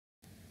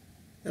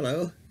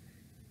Hello,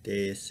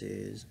 this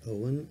is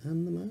Owen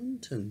and the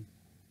Mountain,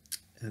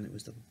 and it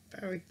was the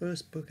very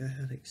first book I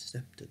had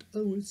accepted. I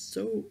was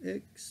so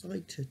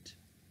excited.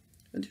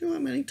 And do you know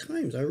how many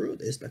times I wrote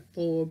this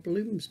before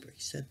Bloomsbury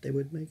said they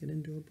would make it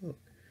into a book?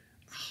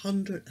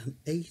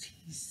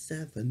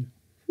 187.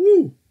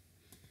 Woo!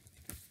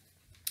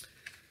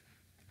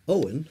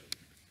 Owen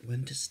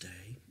went to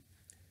stay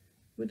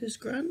with his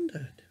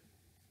granddad.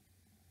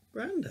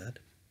 Granddad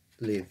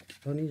lived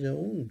on his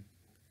own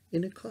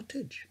in a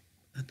cottage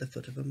at the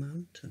foot of a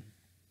mountain.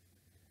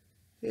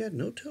 He had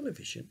no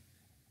television.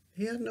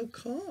 He had no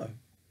car.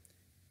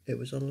 It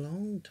was a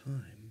long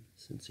time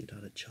since he'd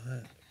had a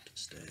child to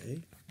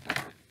stay.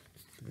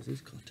 There's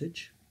his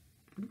cottage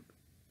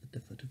at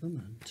the foot of a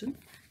mountain.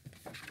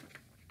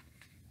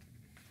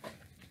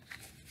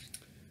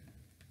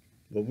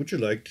 "What would you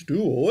like to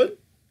do, Owen?"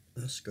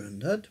 asked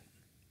Grandad.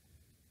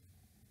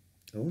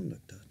 Owen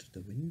looked out of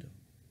the window.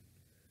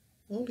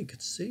 All he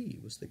could see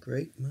was the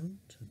great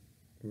mountain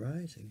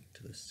rising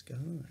to the sky.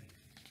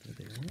 There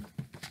they are.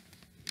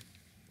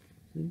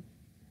 See?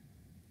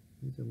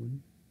 There's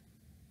Owen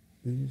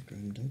and his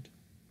granddad.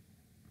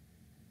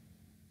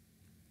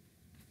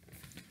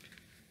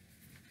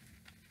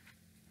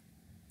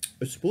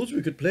 "I suppose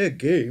we could play a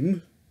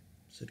game,"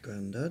 said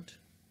Grandad,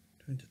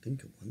 trying to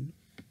think of one.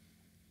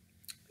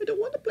 "I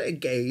don't want to play a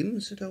game,"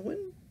 said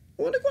Owen.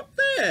 "I want to go up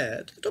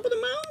there, to the top of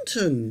the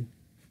mountain."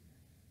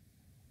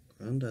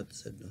 Grandad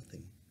said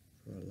nothing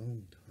for a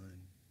long time.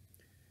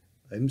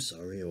 "I'm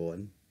sorry,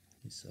 Owen,"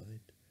 he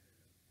sighed.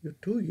 "You're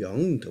too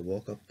young to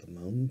walk up the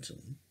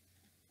mountain.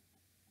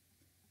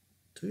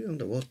 Too young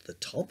to walk to the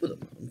top of the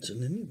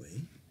mountain,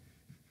 anyway.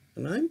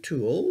 And I'm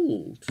too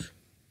old."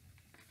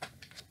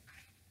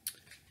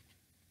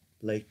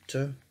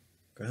 Later,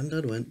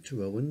 Grandad went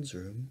to Owen's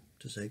room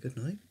to say good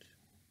night.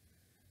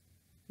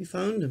 He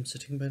found him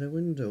sitting by the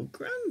window.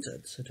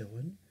 "Grandad," said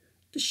Owen,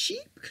 "the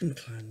sheep can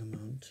climb the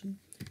mountain,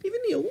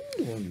 even the old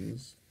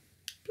ones.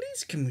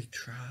 Please, can we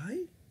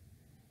try?"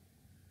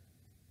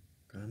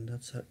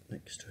 Grandad sat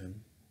next to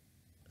him,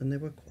 and they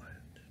were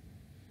quiet.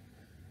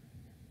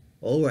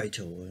 "All right,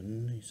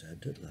 Owen," he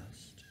said at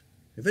last.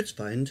 "If it's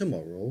fine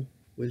tomorrow,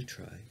 we'll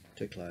try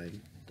to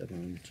climb the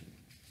mountain."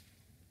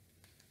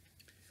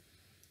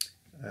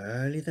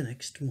 Early the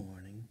next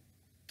morning,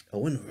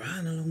 Owen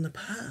ran along the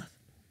path.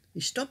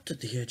 He stopped at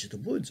the edge of the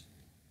woods.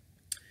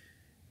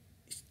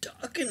 "It's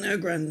dark in there,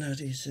 Grandad,"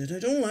 he said. "I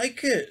don't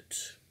like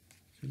it."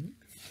 See,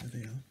 look, there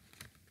they are,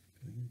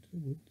 going into the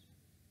woods.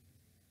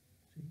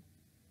 See?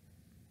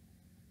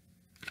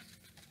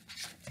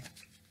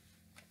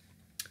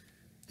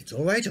 "It's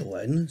all right,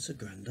 Owen," said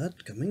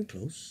Grandad, coming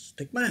close.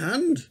 "Take my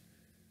hand.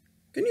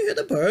 Can you hear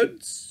the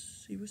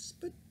birds?" he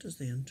whispered as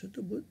they entered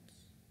the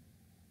woods.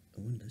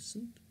 Owen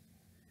listened.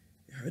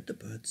 He heard the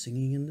birds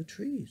singing in the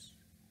trees.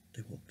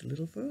 They walked a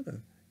little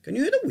further. "Can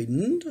you hear the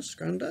wind?" asked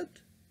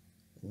Grandad.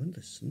 Owen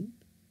listened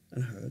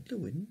and heard the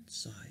wind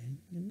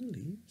sighing in the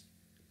leaves.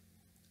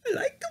 "I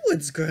like the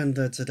woods,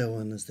 Grandad," said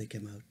Owen as they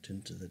came out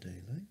into the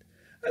daylight.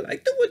 "I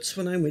like the woods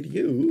when I'm with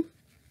you."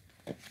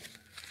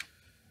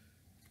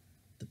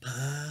 The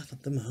path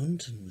up the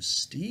mountain was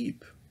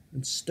steep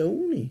and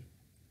stony.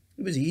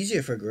 It was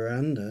easier for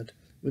Grandad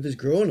with his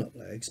grown-up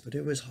legs, but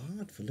it was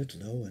hard for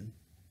little Owen.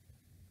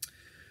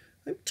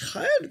 "I'm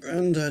tired,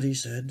 Grandad," he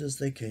said as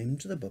they came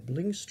to the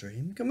bubbling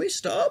stream. "Can we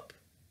stop?"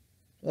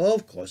 "Oh,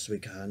 of course we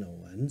can,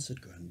 Owen,"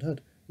 said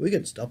Grandad. "We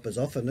can stop as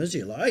often as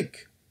you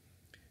like."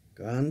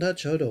 Grandad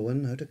showed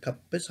Owen how to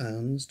cup his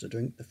hands to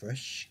drink the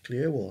fresh,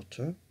 clear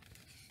water.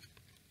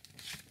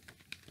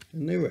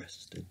 And they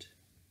rested.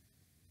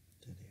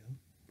 There they are,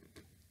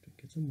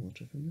 drinking some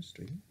water from the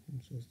stream,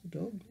 and so's the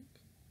dog.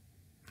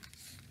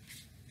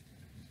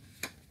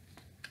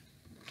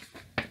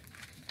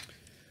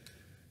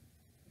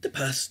 "The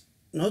path's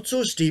not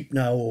so steep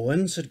now,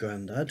 Owen," said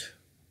Grandad.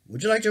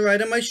 "Would you like to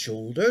ride on my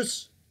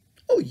shoulders?"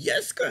 "Oh,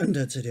 yes,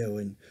 Grandad," said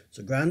Owen.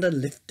 So Grandad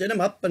lifted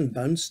him up and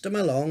bounced him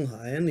along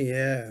high in the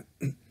air.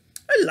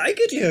 "I like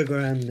it here,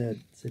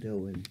 Grandad," said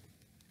Owen.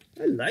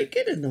 "I like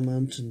it in the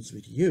mountains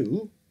with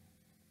you."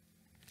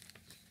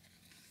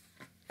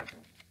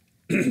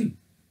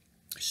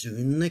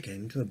 Soon they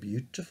came to a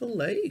beautiful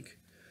lake.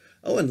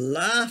 Owen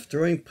laughed,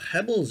 throwing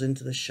pebbles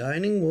into the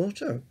shining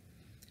water.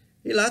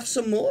 He laughed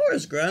some more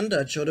as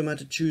Grandad showed him how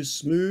to choose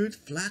smooth,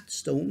 flat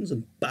stones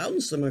and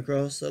bounce them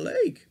across the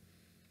lake.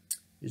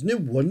 "Isn't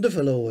it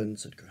wonderful, Owen?"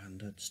 said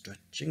Grandad,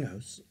 stretching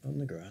out on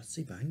the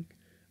grassy bank.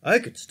 "I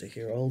could stay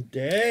here all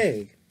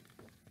day."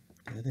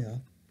 There they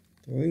are,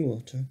 throwing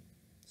water,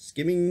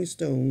 skimming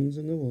stones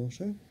in the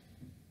water.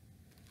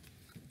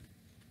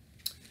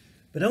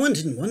 But Owen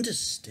didn't want to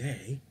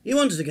stay. He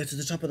wanted to get to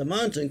the top of the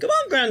mountain. "Come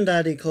on,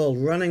 Grandad," he called,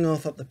 running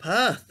off up the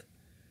path.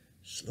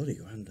 Slowly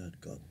Grandad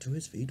got to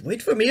his feet.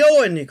 "Wait for me,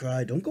 Owen," he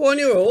cried. "Don't go on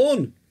your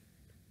own."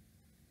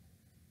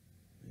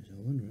 There's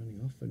Owen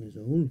running off on his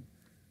own.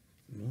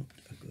 Not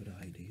a good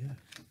idea.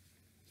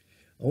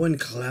 Owen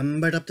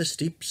clambered up the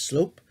steep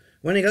slope.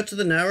 When he got to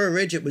the narrow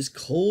ridge, it was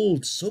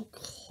cold, so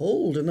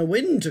cold, and the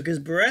wind took his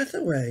breath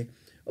away.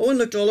 Owen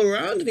looked all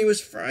around and he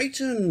was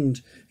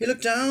frightened. He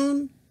looked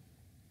down.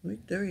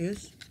 Wait, there he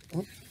is.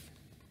 Up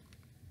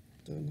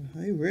down the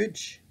high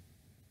ridge.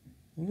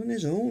 All on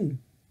his own.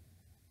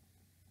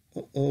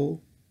 Uh-oh.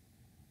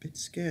 Bit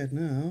scared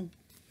now.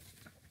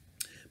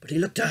 But he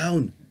looked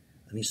down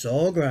and he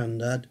saw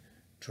Grandad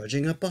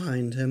trudging up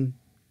behind him,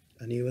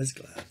 and he was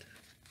glad.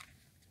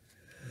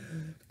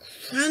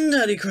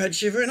 "Grandad," he cried,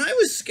 shivering, "I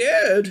was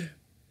scared."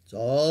 "It's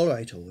all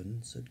right,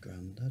 Owen," said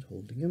Grandad,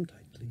 holding him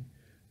tightly.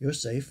 "You're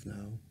safe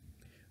now."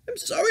 "I'm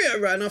sorry I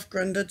ran off,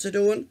 Grandad," said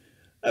Owen.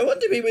 "I want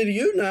to be with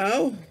you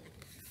now."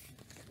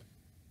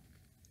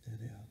 There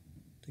they are,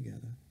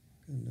 together.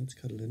 Grandad's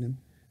cuddling him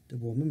to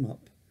warm him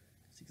up,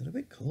 because he got a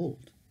bit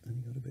cold and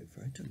he got a bit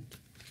frightened.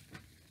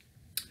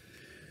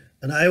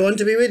 "And I want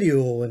to be with you,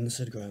 Owen,"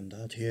 said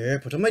Grandad. "Here,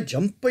 put on my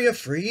jumper, you're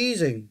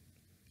freezing."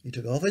 He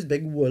took off his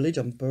big woolly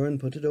jumper and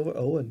put it over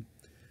Owen.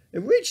 It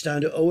reached down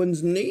to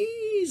Owen's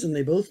knees and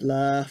they both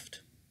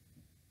laughed.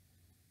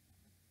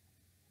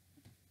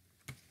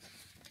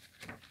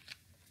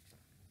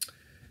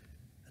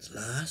 At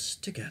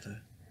last,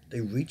 together,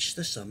 they reached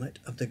the summit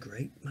of the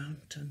great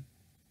mountain.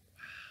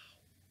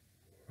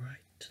 Wow,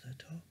 right to the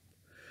top.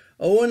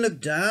 Owen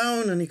looked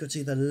down and he could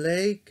see the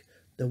lake,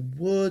 the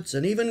woods,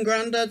 and even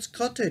Grandad's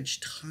cottage,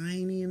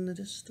 tiny in the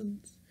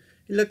distance.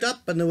 He looked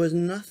up and there was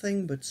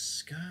nothing but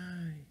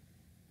sky.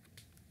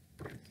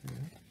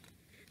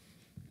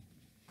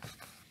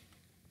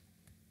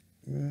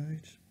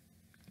 Right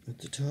at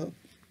the top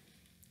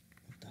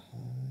of the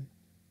high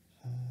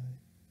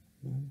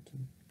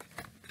mountain.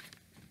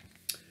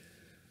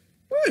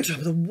 "We're on top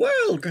of the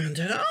world,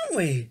 Grandad, aren't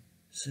we?"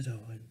 said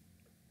Owen.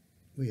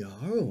 "We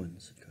are, Owen,"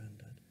 said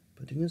Grandad,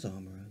 putting his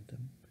arm around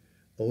him.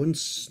 Owen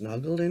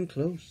snuggled in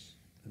close,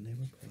 and they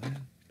were quiet.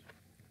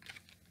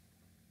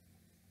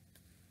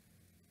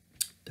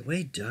 The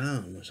way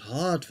down was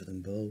hard for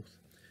them both,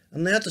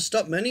 and they had to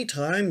stop many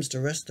times to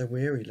rest their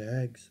weary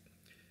legs.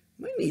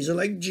 "My knees are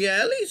like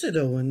jelly," said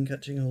Owen,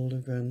 catching hold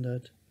of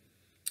Grandad.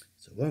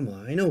 "So are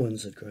mine, Owen,"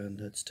 said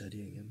Grandad,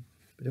 steadying him.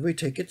 "But if we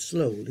take it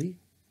slowly,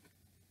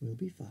 we'll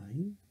be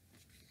fine."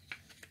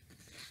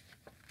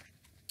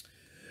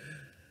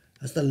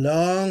 As the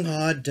long,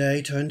 hard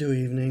day turned to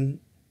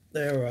evening,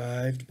 they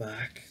arrived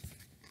back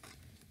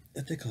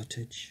at the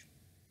cottage.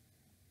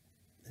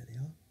 There they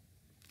are.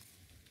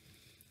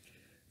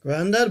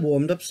 Grandad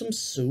warmed up some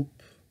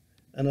soup,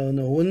 and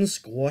Owen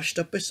squashed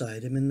up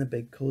beside him in the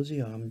big cosy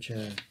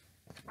armchair.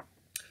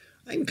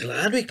 "I'm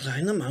glad we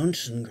climbed the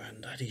mountain,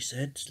 Grandad," he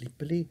said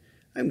sleepily.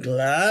 "I'm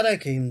glad I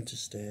came to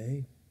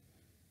stay."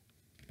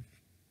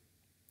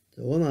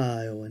 "So am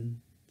I,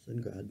 Owen,"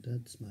 said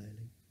Grandad,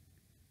 smiling.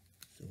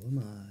 "So am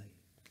I."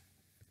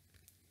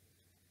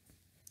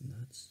 And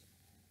that's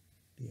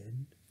the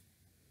end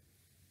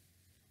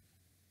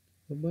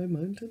of my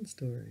mountain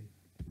story.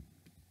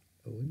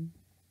 Owen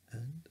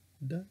and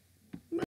Dad.